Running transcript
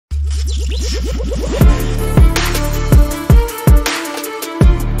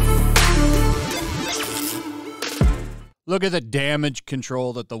Look at the damage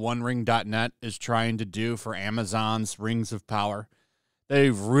control that the OneRing.net is trying to do for Amazon's Rings of Power.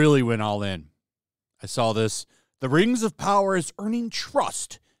 They've really went all in. I saw this. The Rings of Power is earning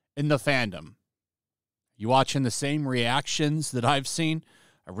trust in the fandom. You watching the same reactions that I've seen?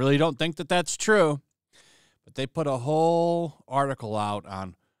 I really don't think that that's true. But they put a whole article out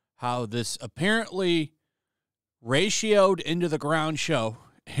on how this apparently ratioed into the ground show,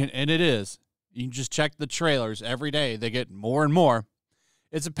 and it is. You can just check the trailers every day. They get more and more.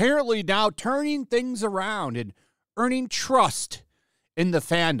 It's apparently now turning things around and earning trust in the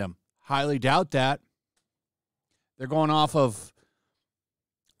fandom. Highly doubt that. They're going off of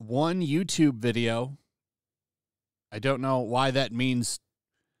one YouTube video. I don't know why that means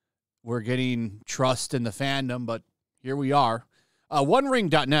we're getting trust in the fandom, but here we are.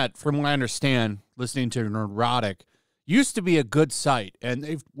 OneRing.net, from what I understand, listening to Neurotic, used to be a good site, and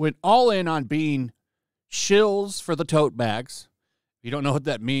they've went all in on being shills for the tote bags. If you don't know what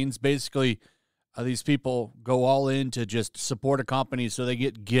that means, basically these people go all in to just support a company so they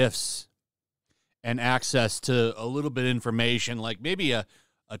get gifts and access to a little bit of information, like maybe a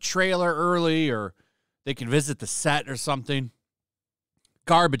trailer early, or they can visit the set or something.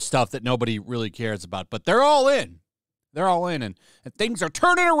 Garbage stuff that nobody really cares about, but they're all in. They're all in, and things are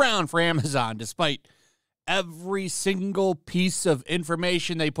turning around for Amazon despite every single piece of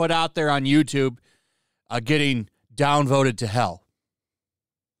information they put out there on YouTube getting downvoted to hell.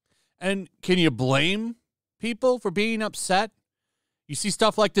 And can you blame people for being upset? You see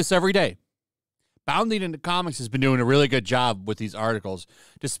stuff like this every day. Bounding into Comics has been doing a really good job with these articles.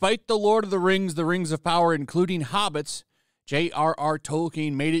 Despite the Lord of the Rings of Power, including hobbits, J.R.R.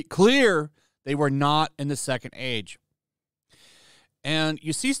 Tolkien made it clear they were not in the Second Age. And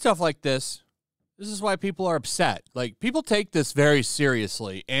you see stuff like this. This is why people are upset. Like, people take this very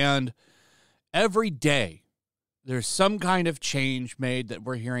seriously, and every day there's some kind of change made that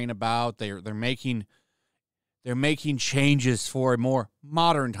we're hearing about. They're making changes for a more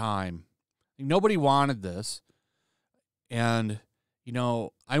modern time. Nobody wanted this, and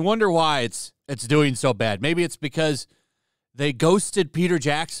I wonder why it's doing so bad. Maybe it's because they ghosted Peter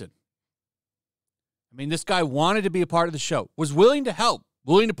Jackson. I mean, this guy wanted to be a part of the show, was willing to help,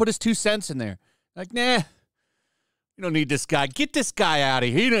 willing to put his 2 cents in there. Like, nah, we don't need this guy. Get this guy out of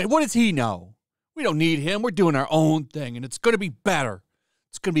here. What does he know? We don't need him. We're doing our own thing, and it's going to be better.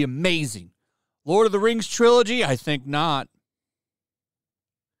 It's going to be amazing. Lord of the Rings trilogy? I think not.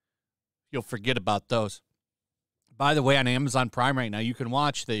 You'll forget about those. By the way, on Amazon Prime right now, you can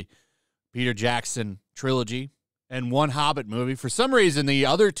watch the Peter Jackson trilogy and one Hobbit movie. For some reason, the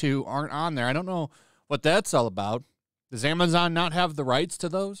other 2 aren't on there. I don't know what that's all about. Does Amazon not have the rights to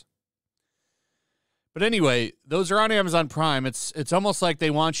those? But anyway, those are on Amazon Prime. It's almost like they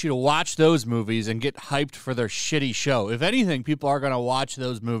want you to watch those movies and get hyped for their shitty show. If anything, people are going to watch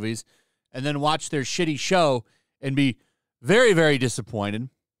those movies and then watch their shitty show and be very, very disappointed.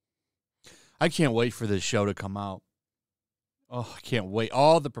 I can't wait for this show to come out. Oh, I can't wait.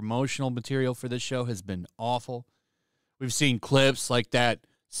 All the promotional material for this show has been awful. We've seen clips like that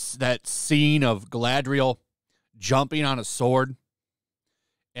scene of Galadriel jumping on a sword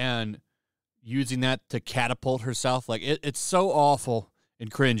and using that to catapult herself. Like, it's so awful and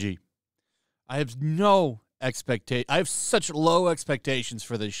cringy. I have I have such low expectations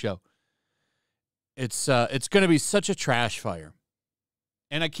for this show. It's going to be such a trash fire.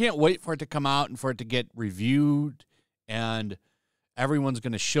 And I can't wait for it to come out and for it to get reviewed, and everyone's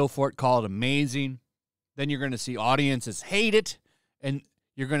going to shill for it, call it amazing. Then you're going to see audiences hate it, and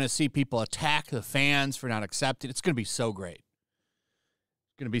you're going to see people attack the fans for not accepting it. It's going to be so great.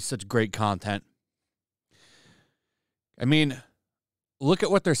 It's going to be such great content. I mean, look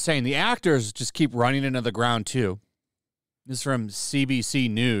at what they're saying. The actors just keep running into the ground, too. This is from CBC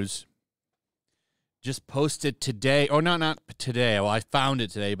News. Just posted today. Oh, no, not today. Well, I found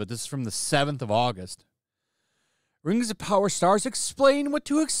it today, but this is from the 7th of August. Rings of Power stars explain what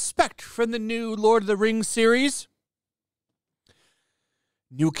to expect from the new Lord of the Rings series.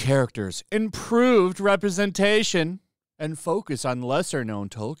 New characters, improved representation, and focus on lesser-known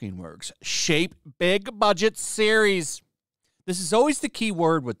Tolkien works shape big-budget series. This is always the key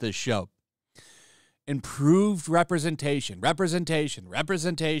word with this show. Improved representation. It's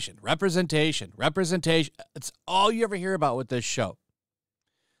all you ever hear about with this show.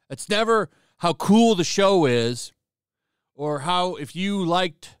 It's never how cool the show is or how, if you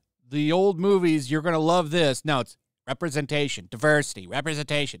liked the old movies, you're going to love this. No, it's representation, diversity,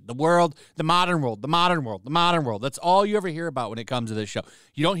 representation, the world, the modern world. That's all you ever hear about when it comes to this show.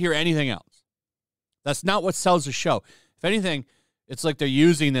 You don't hear anything else. That's not what sells the show. If anything, it's like they're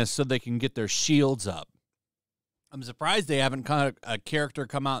using this so they can get their shields up. I'm surprised they haven't kind of a character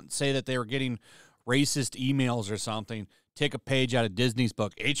come out and say that they were getting racist emails or something. Take a page out of Disney's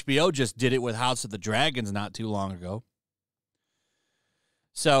book. HBO just did it with House of the Dragons not too long ago.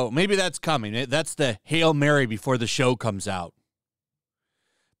 So maybe that's coming. That's the Hail Mary before the show comes out.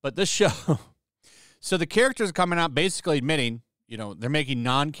 But this show, so the characters are coming out basically admitting, they're making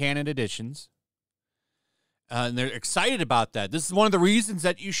non-canon additions. And they're excited about that. This is one of the reasons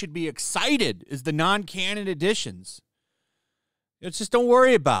that you should be excited is the non-canon additions. It's just don't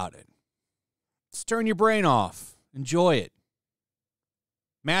worry about it. Just turn your brain off. Enjoy it.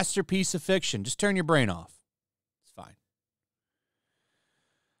 Masterpiece of fiction. Just turn your brain off. It's fine.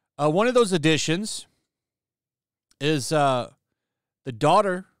 One of those additions is the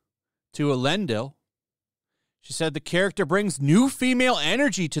daughter to Elendil. She said the character brings new female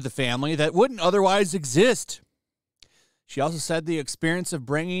energy to the family that wouldn't otherwise exist. She also said the experience of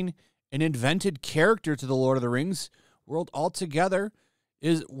bringing an invented character to the Lord of the Rings world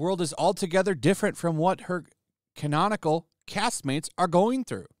is altogether different from what her canonical castmates are going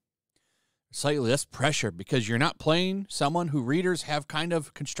through. Slightly less pressure because you're not playing someone who readers have kind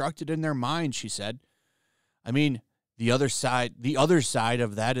of constructed in their mind, she said. I mean, the other side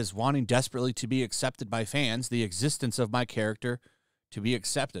of that is wanting desperately to be accepted by fans, the existence of my character to be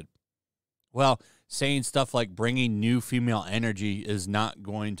accepted. Well, saying stuff like bringing new female energy is not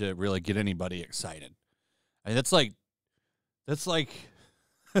going to really get anybody excited. I mean, that's like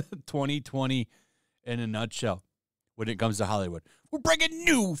 2020 in a nutshell when it comes to Hollywood. We're bringing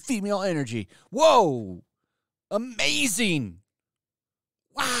new female energy. Whoa, amazing.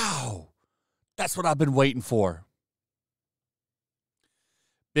 Wow, that's what I've been waiting for.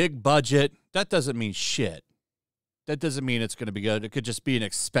 Big budget, that doesn't mean shit. That doesn't mean it's going to be good. It could just be an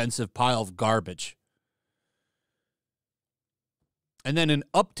expensive pile of garbage. And then an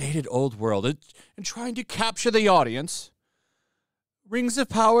updated old world and trying to capture the audience. Rings of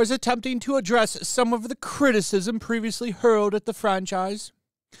Power is attempting to address some of the criticism previously hurled at the franchise.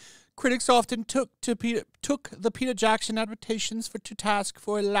 Critics often took the Peter Jackson adaptations to task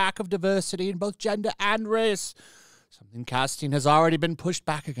for a lack of diversity in both gender and race. Something casting has already been pushed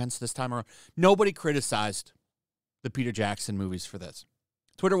back against this time around. Nobody criticized the Peter Jackson movies for this.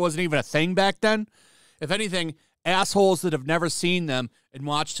 Twitter wasn't even a thing back then. If anything, assholes that have never seen them and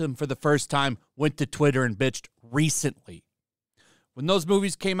watched them for the first time went to Twitter and bitched recently. When those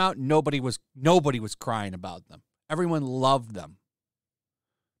movies came out, nobody was crying about them. Everyone loved them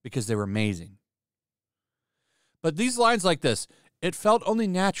because they were amazing. But these lines like this, it felt only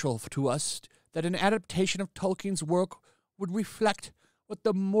natural to us that an adaptation of Tolkien's work would reflect what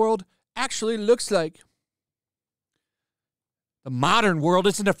the world actually looks like. The modern world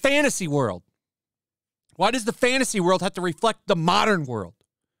isn't a fantasy world. Why does the fantasy world have to reflect the modern world?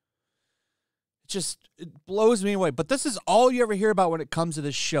 It blows me away. But this is all you ever hear about when it comes to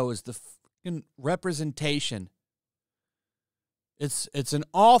this show is the fucking representation. It's an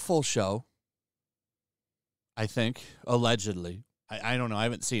awful show, I think, allegedly. I don't know. I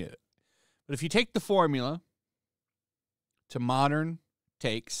haven't seen it. But if you take the formula to modern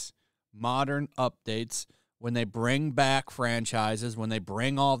takes, modern updates, when they bring back franchises, when they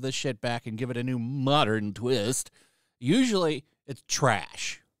bring all this shit back and give it a new modern twist, usually it's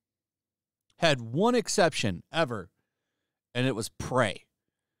trash. Had one exception ever, and it was Prey.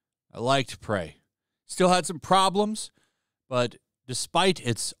 I liked Prey. Still had some problems, but despite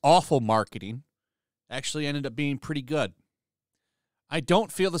its awful marketing, actually ended up being pretty good. I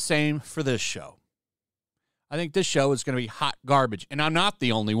don't feel the same for this show. I think this show is going to be hot garbage, and I'm not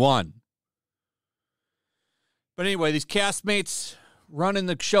the only one. But anyway, these castmates running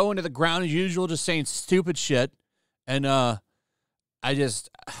the show into the ground as usual, just saying stupid shit. And I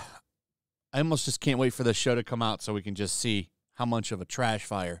almost just can't wait for the show to come out so we can just see how much of a trash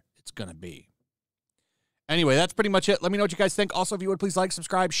fire it's going to be. Anyway, that's pretty much it. Let me know what you guys think. Also, if you would, please like,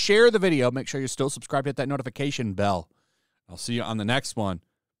 subscribe, share the video. Make sure you're still subscribed. Hit that notification bell. I'll see you on the next one.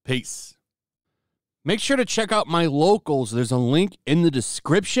 Peace. Make sure to check out my locals. There's a link in the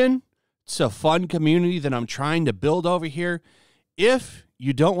description. It's a fun community that I'm trying to build over here. If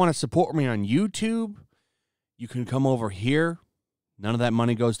you don't want to support me on YouTube, you can come over here. None of that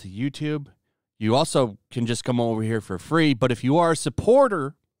money goes to YouTube. You also can just come over here for free. But if you are a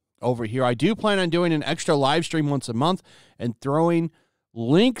supporter over here, I do plan on doing an extra live stream once a month and throwing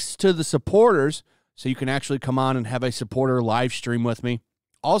links to the supporters so you can actually come on and have a supporter live stream with me.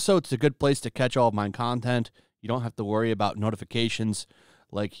 Also, it's a good place to catch all of my content. You don't have to worry about notifications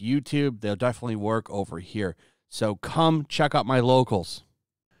like YouTube. They'll definitely work over here. So come check out my locals.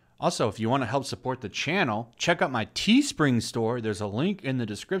 Also, if you want to help support the channel, check out my Teespring store. There's a link in the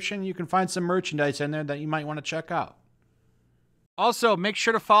description. You can find some merchandise in there that you might want to check out. Also, make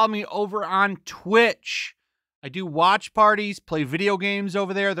sure to follow me over on Twitch. I do watch parties, play video games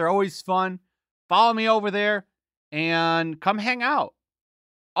over there. They're always fun. Follow me over there and come hang out.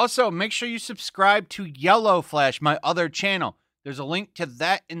 Also, make sure you subscribe to YellowFlash, my other channel. There's a link to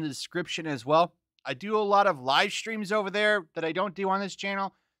that in the description as well. I do a lot of live streams over there that I don't do on this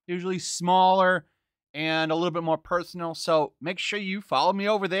channel. Usually smaller and a little bit more personal. So make sure you follow me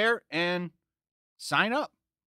over there and sign up.